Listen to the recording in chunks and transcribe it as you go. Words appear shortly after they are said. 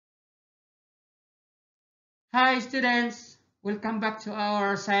Hi students, welcome back to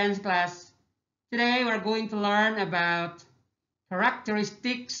our science class. Today we're going to learn about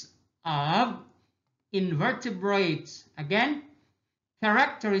characteristics of invertebrates. Again,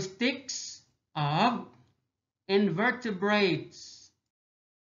 characteristics of invertebrates.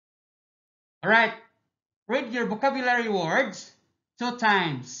 Alright, read your vocabulary words 2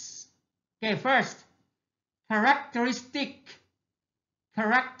 times. Okay, first, characteristic.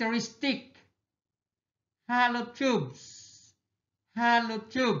 Characteristic. Halotubes,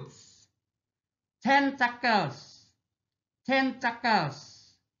 halotubes. Tentacles,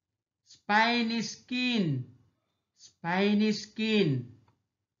 tentacles. Spiny skin, spiny skin.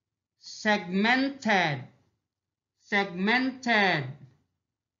 Segmented, segmented.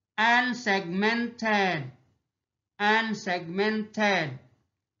 Unsegmented, unsegmented.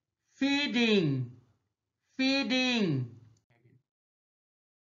 Feeding, feeding.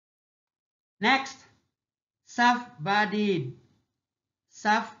 Next, soft-bodied,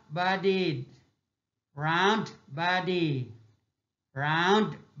 soft-bodied. Round body,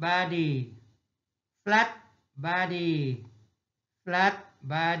 round body. Flat body, flat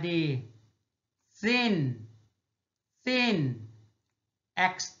body. Thin, thin.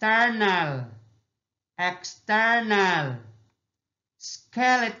 External, external.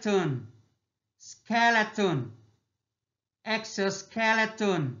 Skeleton, skeleton.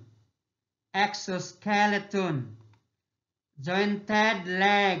 Exoskeleton, exoskeleton. Jointed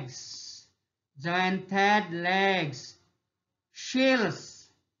legs, jointed legs. Shells,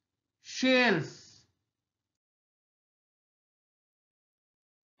 shells.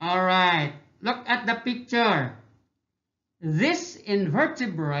 Alright, look at the picture. These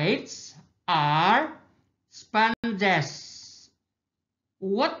invertebrates are sponges.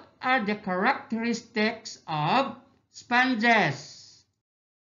 What are the characteristics of sponges?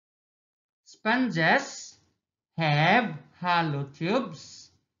 Sponges have hollow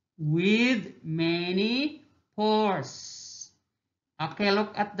tubes with many pores. Okay,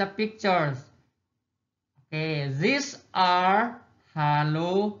 look at the pictures. Okay, these are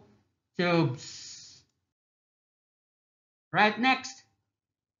hollow tubes. Right, next.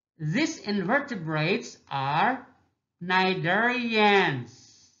 These invertebrates are cnidarians.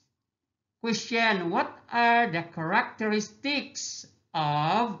 Question, what are the characteristics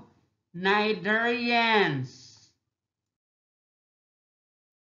of cnidarians?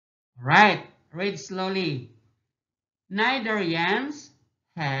 Right, read slowly. Cnidarians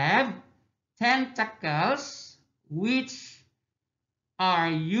have tentacles which are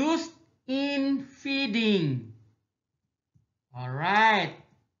used in feeding. Alright,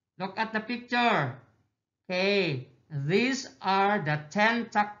 look at the picture. Okay, these are the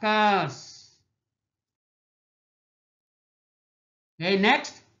tentacles. Okay,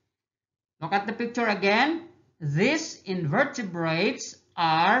 next, look at the picture again. These invertebrates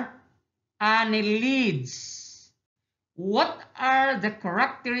are annelids. What are the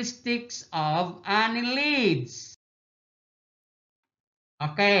characteristics of annelids?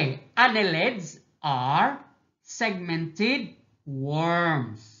 Okay, annelids are segmented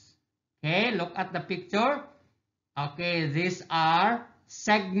worms. Okay, look at the picture. Okay, these are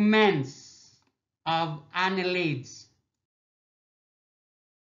segments of annelids.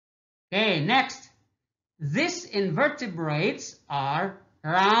 Okay, next. These invertebrates are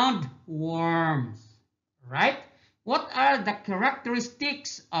roundworms. Right? What are the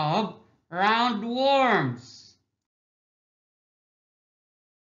characteristics of roundworms?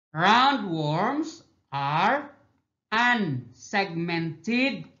 Roundworms are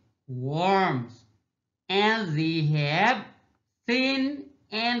unsegmented worms, and they have thin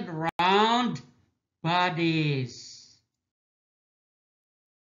and round bodies.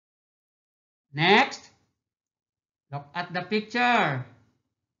 Next, look at the picture.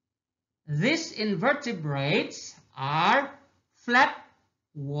 These invertebrates are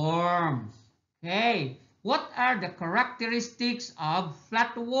flatworms. Okay, what are the characteristics of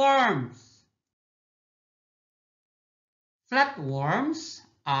flatworms? Flatworms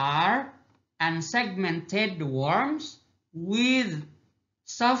are unsegmented worms with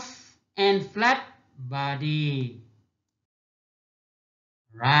soft and flat body.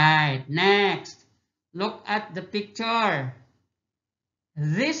 Right, next, look at the picture.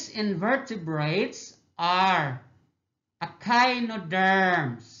 These invertebrates are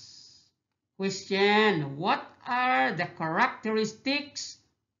echinoderms. Question, what are the characteristics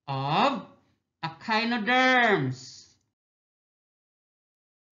of echinoderms?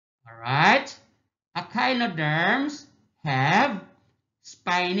 Alright, echinoderms have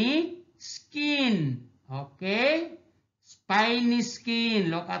spiny skin. Okay, spiny skin.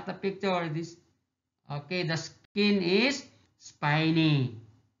 Look at the picture. This. Okay, the skin is spiny.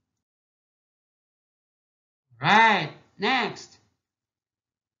 Right, next.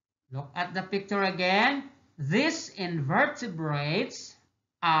 Look at the picture again. These invertebrates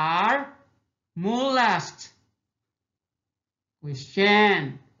are mollusks.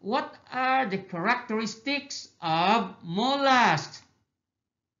 Question. What are the characteristics of mollusks?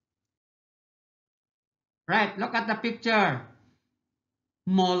 Right, look at the picture.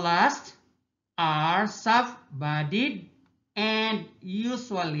 Mollusks are soft-bodied and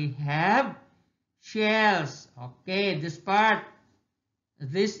usually have shells. Okay, this part.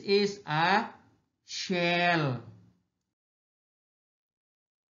 This is a shell.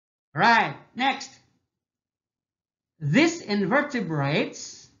 Right, next. These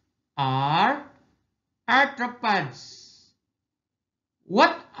invertebrates are arthropods.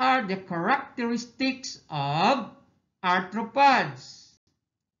 What are the characteristics of arthropods?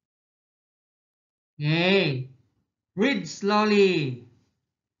 Okay, read slowly.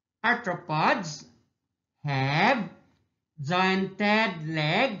 Arthropods have jointed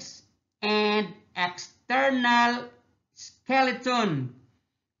legs and external skeleton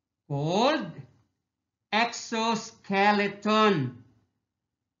called exoskeleton.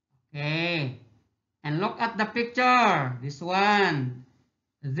 Okay, and look at the picture. This one.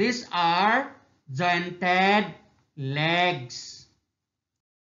 These are jointed legs.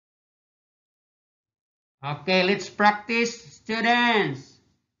 Okay, let's practice, students.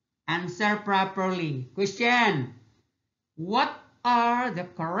 Answer properly. Question. What are the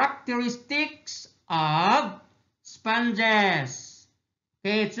characteristics of sponges?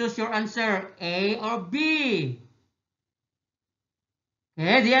 Okay, choose your answer, A or B.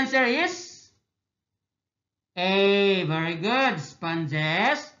 Okay, the answer is A. Very good.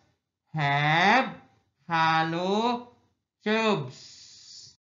 Sponges have hollow tubes.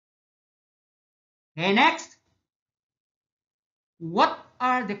 Okay, next. What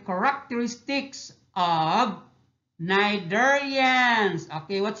are the characteristics of cnidarians?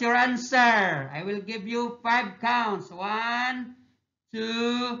 Okay, what's your answer? I will give you 5 counts. 1,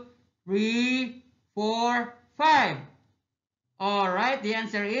 2, 3, 4, 5. All right, the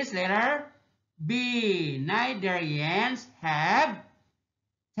answer is letter B. Cnidarians have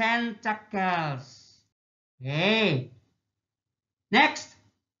tentacles. Okay. Next.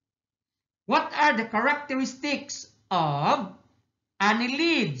 What are the characteristics of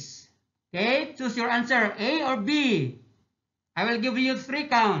annelids? Okay, choose your answer, A or B. I will give you 3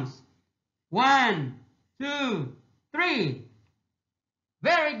 counts. 1, 2, 3.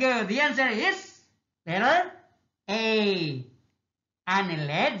 Very good. The answer is letter A.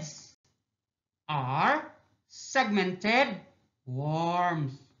 Annelids are segmented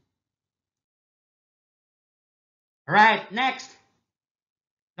worms. Right, next.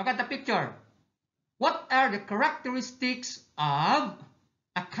 Look at the picture. What are the characteristics of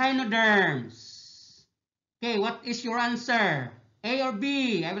echinoderms? Okay, what is your answer? A or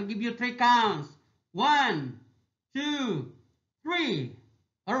B? I will give you 3 counts. 1, 2, 3.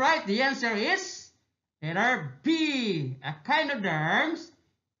 All right, the answer is letter B. Echinoderms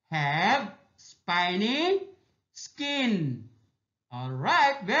have spiny skin. All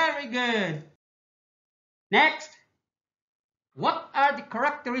right, very good. Next, what are the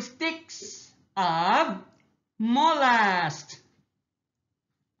characteristics of mollusks?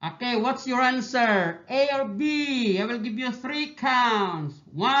 Okay, what's your answer? A or B? I will give you 3 counts.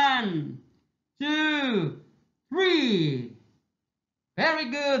 1, 2, 3. Very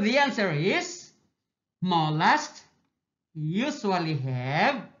good. The answer is mollusks usually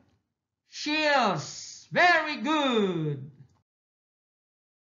have shells. Very good.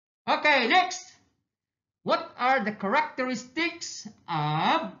 Okay, next. What are the characteristics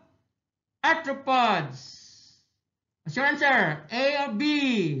of arthropods? What's your answer? A or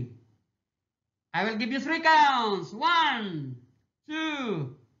B? I will give you 3 counts. 1,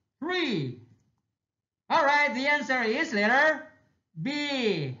 2, 3. All right, the answer is letter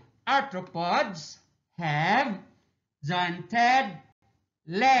B. Arthropods have jointed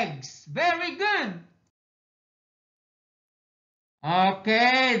legs. Very good.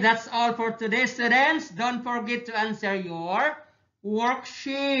 Okay, that's all for today, students. Don't forget to answer your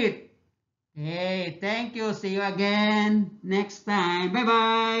worksheet. Okay, thank you. See you again next time.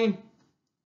 Bye-bye.